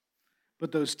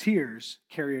 But those tears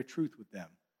carry a truth with them.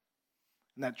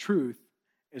 And that truth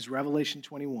is Revelation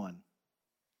 21.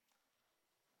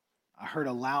 I heard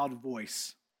a loud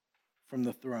voice from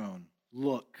the throne.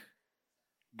 Look,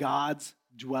 God's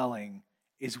dwelling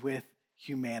is with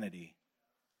humanity,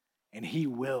 and he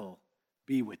will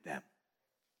be with them.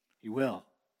 He will.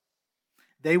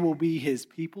 They will be his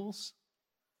peoples,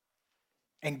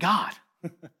 and God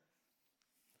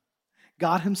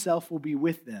himself will be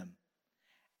with them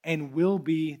and will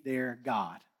be their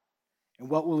God. And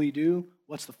what will he do?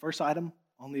 What's the first item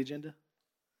on the agenda?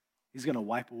 He's going to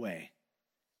wipe away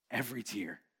every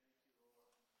tear.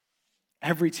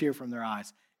 Every tear from their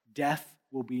eyes. Death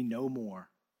will be no more.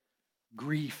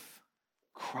 Grief,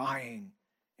 crying,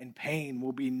 and pain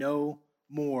will be no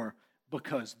more,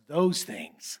 because those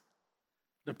things,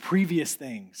 the previous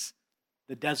things,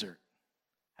 the desert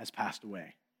has passed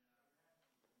away.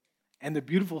 And the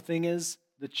beautiful thing is,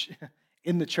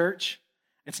 in the church,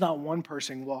 it's not one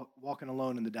person walking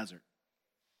alone in the desert.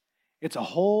 It's a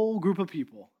whole group of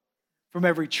people from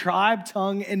every tribe,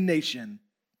 tongue, and nation,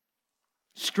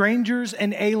 strangers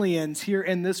and aliens here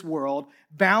in this world,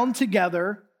 bound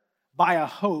together by a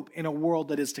hope in a world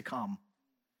that is to come.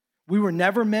 We were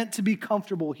never meant to be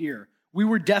comfortable here. We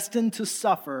were destined to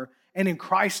suffer, and in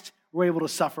Christ we're able to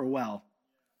suffer well.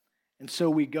 And so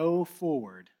we go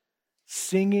forward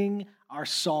singing our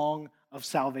song of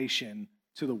salvation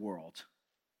to the world.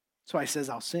 That's why he says,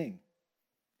 I'll sing.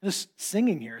 This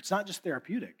singing here, it's not just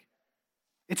therapeutic.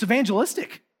 It's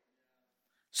evangelistic.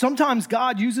 Sometimes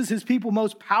God uses his people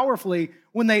most powerfully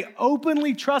when they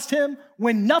openly trust him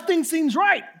when nothing seems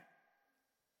right.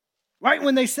 Right?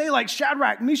 When they say, like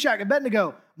Shadrach, Meshach, and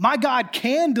Abednego, my God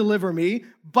can deliver me,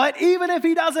 but even if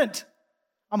he doesn't,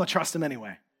 I'm going to trust him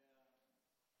anyway.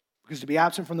 Because to be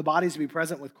absent from the body is to be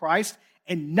present with Christ,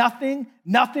 and nothing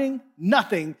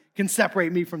can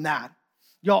separate me from that.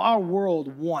 Y'all, our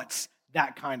world wants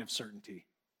that kind of certainty.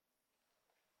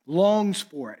 Longs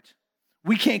for it.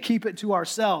 We can't keep it to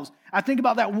ourselves. I think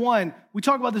about that one, we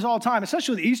talk about this all the time,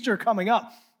 especially with Easter coming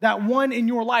up, that one in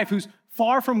your life who's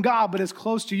far from God but is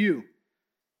close to you.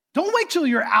 Don't wait till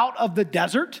you're out of the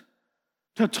desert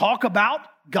to talk about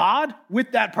God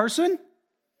with that person.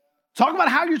 Talk about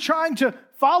how you're trying to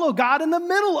follow God in the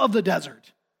middle of the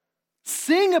desert.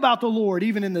 Sing about the Lord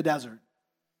even in the desert.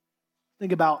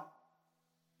 Think about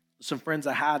some friends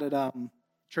I had at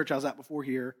church I was at before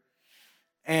here.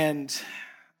 And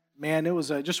man, it was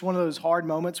just one of those hard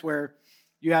moments where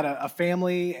you had a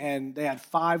family and they had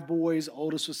 5 boys.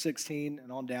 Oldest was 16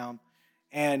 and on down.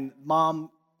 And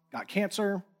mom got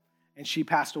cancer and she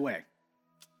passed away.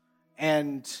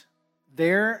 And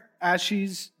there, as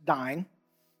she's dying,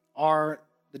 are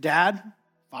the dad,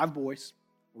 5 boys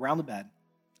around the bed.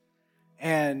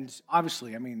 And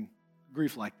obviously, I mean,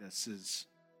 grief like this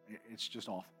it's just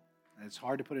awful. It's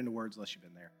hard to put into words unless you've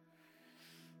been there.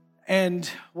 And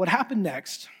what happened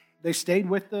next, they stayed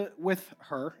with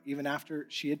her even after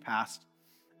she had passed.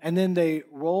 And then they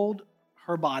rolled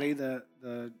her body, the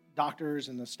doctors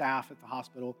and the staff at the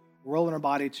hospital, rolling her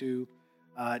body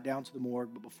down to the morgue.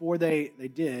 But before they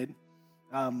did,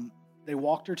 they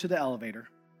walked her to the elevator.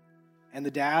 And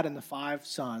the dad and the 5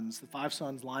 sons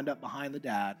lined up behind the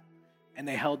dad, and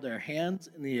they held their hands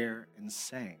in the air and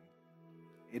sang,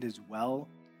 "It is well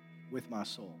with my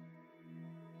soul."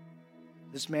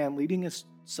 This man leading his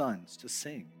sons to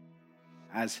sing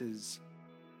as his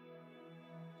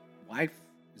wife,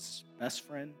 his best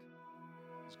friend,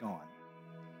 is gone.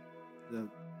 The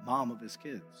mom of his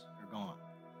kids are gone.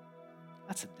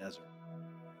 That's a desert.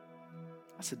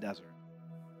 That's a desert.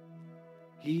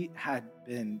 He had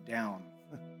been down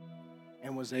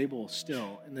and was able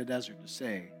still in the desert to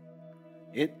say,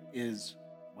 "It is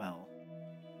well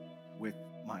with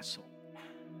my soul."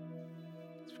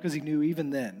 It's because he knew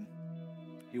even then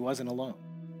he wasn't alone.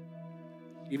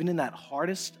 Even in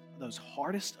those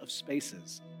hardest of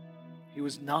spaces, he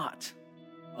was not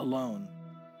alone.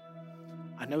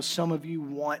 I know some of you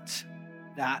want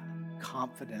that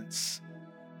confidence?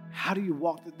 How do you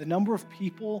walk? The number of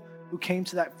people who came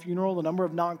to that funeral, the number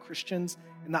of non-Christians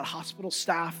and that hospital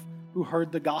staff who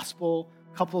heard the gospel,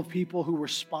 a couple of people who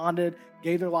responded,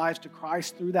 gave their lives to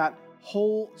Christ through that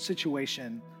whole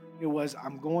situation. It was,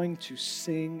 I'm going to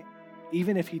sing,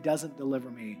 even if he doesn't deliver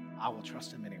me, I will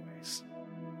trust him anyways.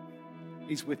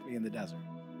 He's with me in the desert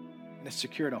and has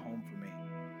secured a home for me.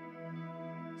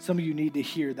 Some of you need to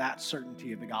hear that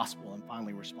certainty of the gospel and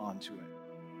finally respond to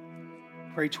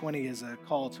it. Pray 20 is a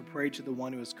call to pray to the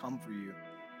one who has come for you,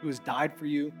 who has died for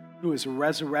you, who is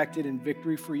resurrected in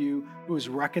victory for you, who has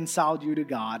reconciled you to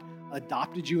God,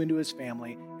 adopted you into his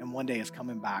family, and one day is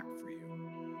coming back for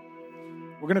you.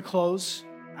 We're going to close,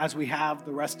 as we have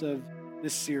the rest of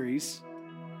this series,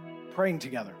 praying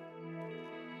together.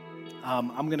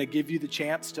 I'm going to give you the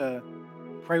chance to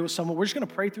pray with someone. We're just going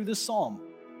to pray through this psalm.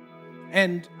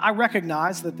 And I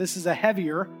recognize that this is a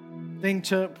heavier thing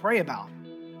to pray about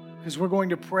because we're going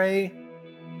to pray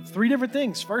three different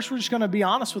things. First, we're just going to be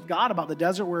honest with God about the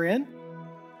desert we're in.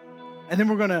 And then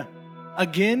we're going to,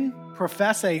 again,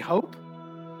 profess a hope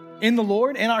in the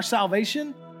Lord and our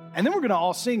salvation. And then we're going to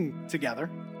all sing together,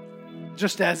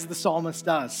 just as the psalmist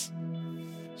does.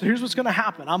 So here's what's going to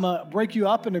happen. I'm going to break you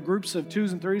up into groups of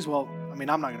twos and threes. Well, I mean,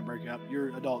 I'm not going to break you up.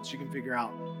 You're adults. You can figure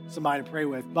out somebody to pray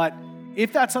with. But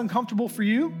if that's uncomfortable for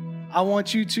you, I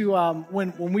want you to,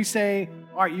 when we say,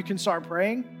 all right, you can start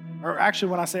praying, or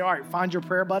actually when I say, all right, find your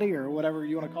prayer buddy or whatever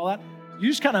you want to call that, you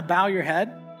just kind of bow your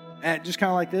head and just kind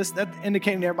of like this. That's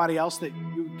indicating to everybody else that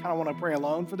you kind of want to pray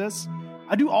alone for this.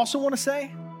 I do also want to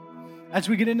say, as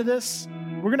we get into this,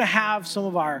 we're going to have some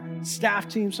of our staff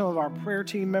team, some of our prayer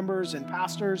team members and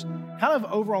pastors kind of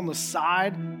over on the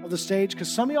side of the stage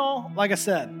because some of y'all, like I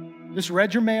said, this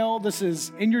read your mail, this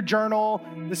is in your journal,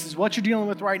 this is what you're dealing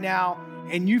with right now,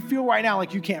 and you feel right now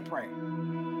like you can't pray.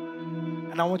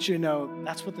 And I want you to know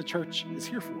that's what the church is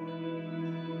here for,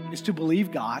 is to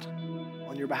believe God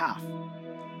on your behalf.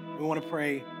 We want to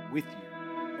pray with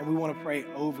you, and we want to pray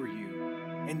over you.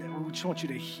 And we just want you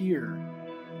to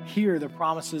hear the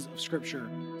promises of Scripture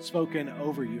spoken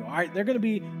over you. All right, they're going to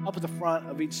be up at the front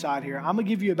of each side here. I'm going to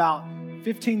give you about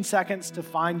 15 seconds to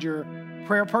find your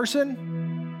prayer person,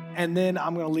 and then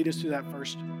I'm going to lead us through that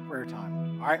first prayer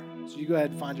time. All right, so you go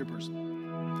ahead and find your person.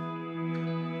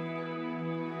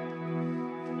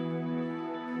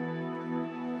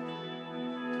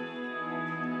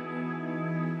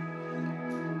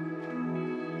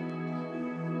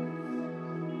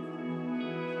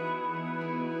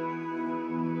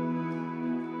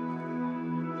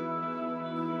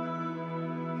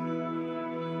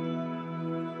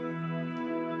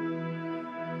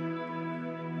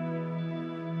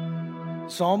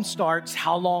 Psalm starts,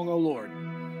 how long, O Lord?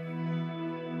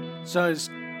 So it's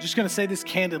just going to say this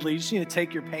candidly. You just need to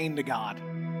take your pain to God.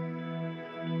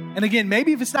 And again,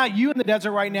 maybe if it's not you in the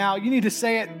desert right now, you need to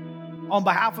say it on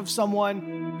behalf of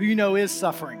someone who you know is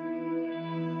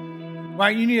suffering.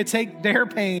 Right? You need to take their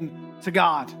pain to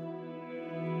God.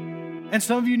 And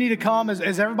some of you need to come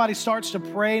as everybody starts to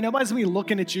pray. Nobody's going to be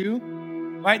looking at you.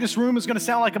 Right? This room is going to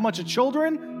sound like a bunch of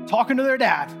children talking to their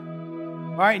dad.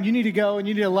 All right? And you need to go and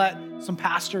you need to let some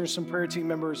pastors, some prayer team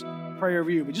members pray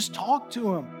over you. But just talk to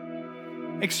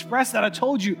them. Express that. I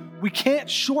told you, we can't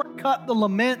shortcut the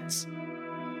laments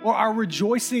or our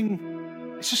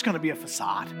rejoicing. It's just going to be a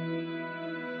facade.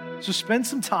 So spend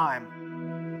some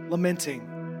time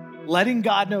lamenting, letting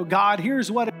God know, God,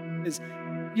 here's what it is.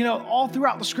 You know, all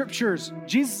throughout the scriptures,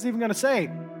 Jesus is even going to say,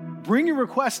 bring your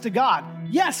request to God.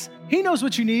 Yes, he knows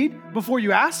what you need before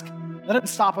you ask. That doesn't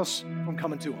stop us from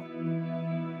coming to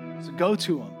him. So go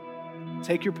to him.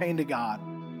 Take your pain to God.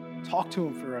 Talk to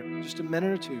him for just a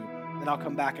minute or two. Then I'll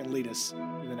come back and lead us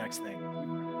through the next thing.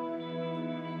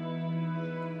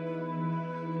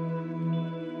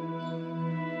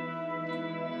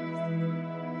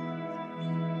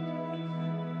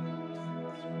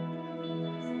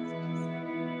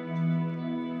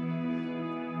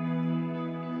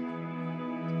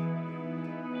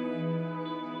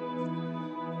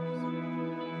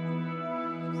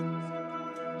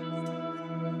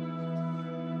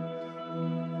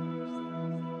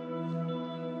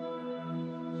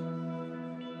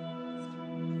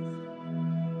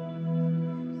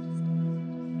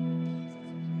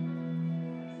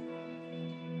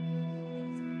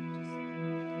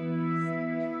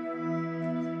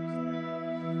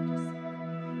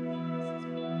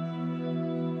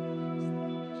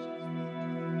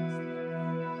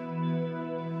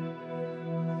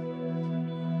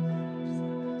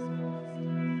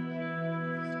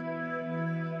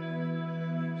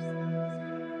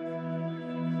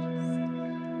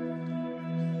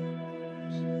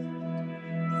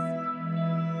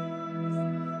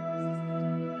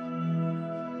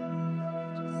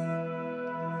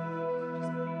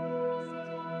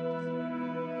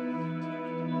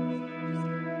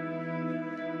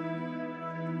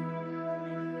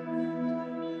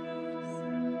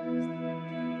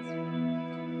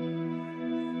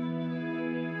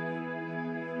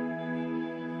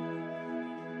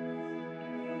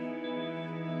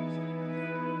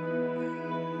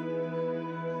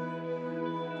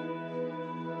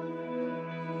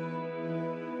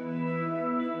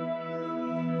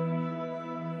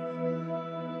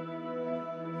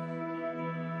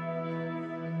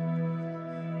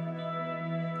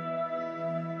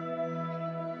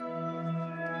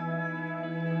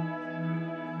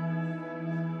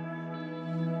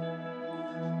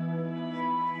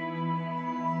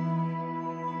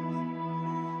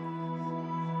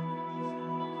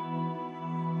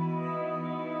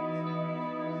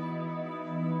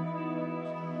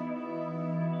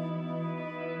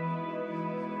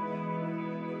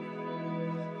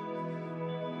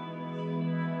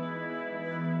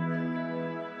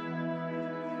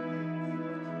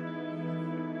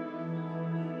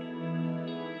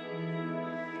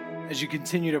 as you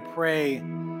continue to pray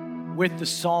with the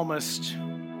psalmist,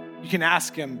 you can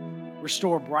ask him,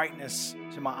 restore brightness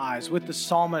to my eyes. With the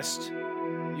psalmist,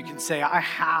 you can say, I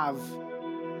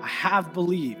have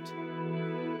believed,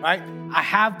 right? I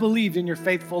have believed in your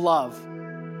faithful love.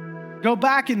 Go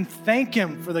back and thank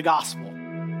him for the gospel.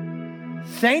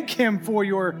 Thank him for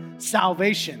your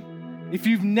salvation. If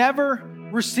you've never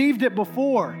received it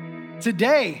before,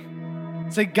 today,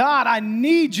 say, God, I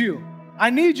need you. I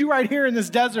need you right here in this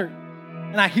desert.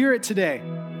 And I hear it today.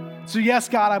 So yes,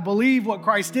 God, I believe what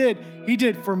Christ did. He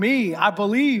did for me. I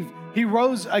believe he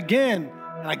rose again.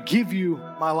 And I give you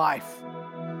my life.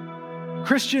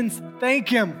 Christians, thank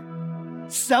him.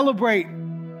 Celebrate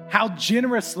how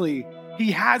generously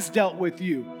he has dealt with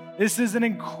you. This is an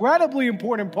incredibly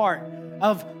important part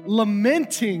of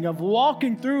lamenting, of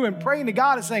walking through and praying to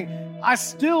God and saying, I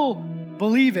still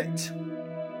believe it.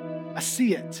 I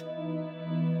see it.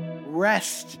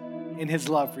 Rest in his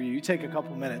love for you. You take a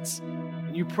couple minutes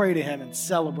and you pray to him and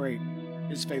celebrate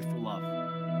his faithful love.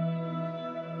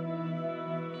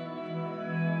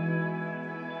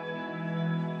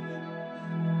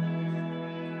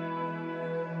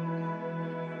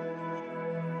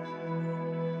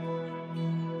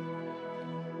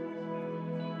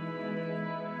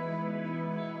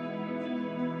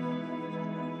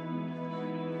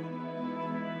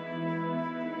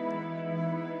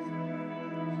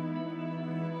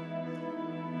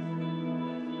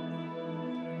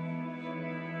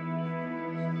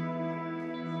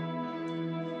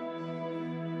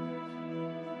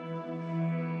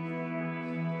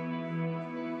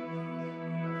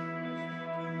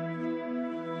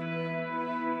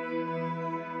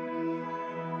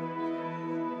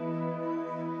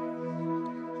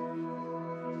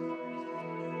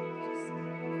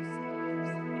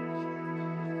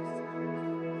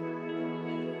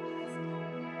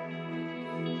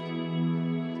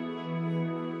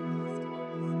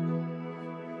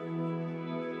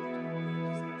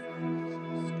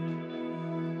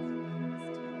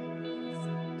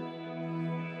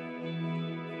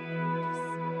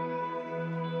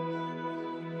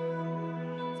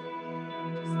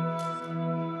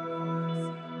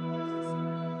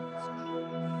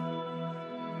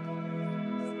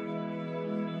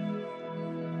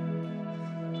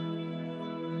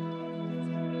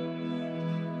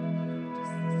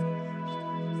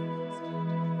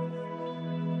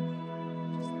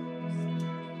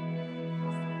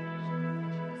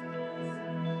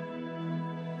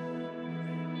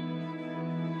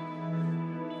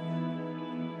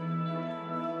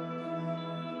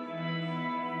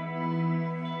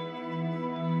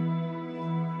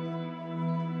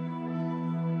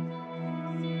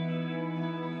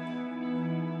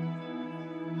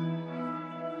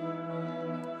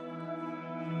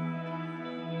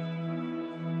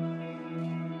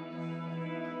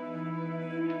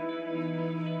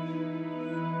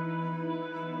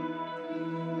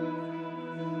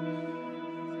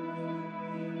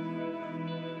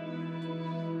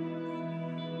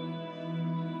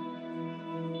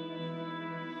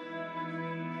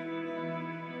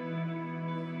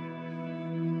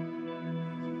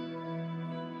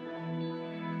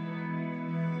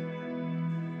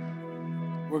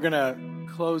 We're going to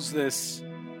close this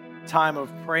time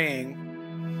of praying,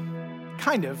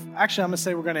 kind of. Actually, I'm going to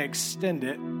say we're going to extend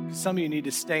it. Some of you need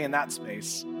to stay in that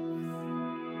space.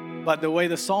 But the way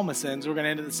the psalmist ends, we're going to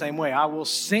end it the same way. I will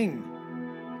sing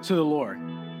to the Lord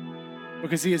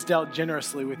because he has dealt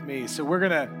generously with me. So we're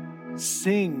going to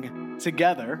sing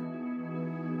together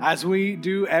as we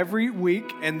do every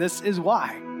week. And this is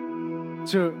why.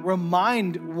 To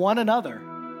remind one another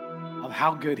of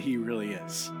how good he really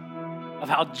is, of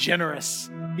how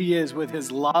generous he is with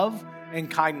his love and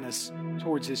kindness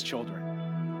towards his children.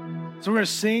 So we're going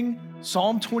to sing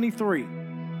Psalm 23.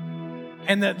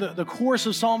 And the chorus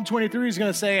of Psalm 23 is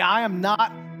going to say, I am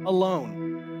not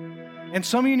alone. And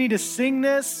some of you need to sing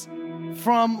this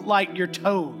from like your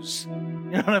toes.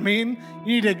 You know what I mean?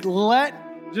 You need to let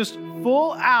just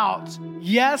full out,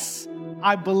 yes,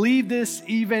 I believe this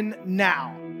even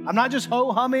now. I'm not just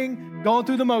ho-humming, going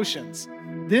through the motions.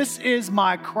 This is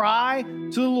my cry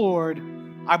to the Lord.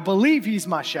 I believe he's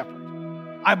my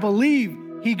shepherd. I believe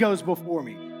he goes before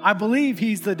me. I believe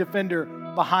he's the defender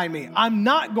behind me. I'm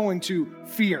not going to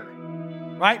fear,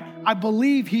 right? I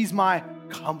believe he's my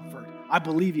comfort. I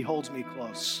believe he holds me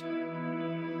close.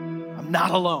 I'm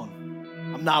not alone.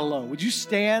 I'm not alone. Would you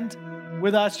stand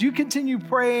with us? You continue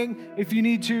praying if you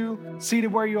need to,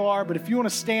 seated where you are. But if you want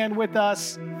to stand with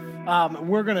us,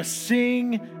 we're going to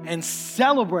sing and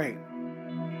celebrate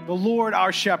the Lord,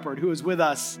 our shepherd, who is with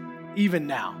us even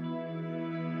now.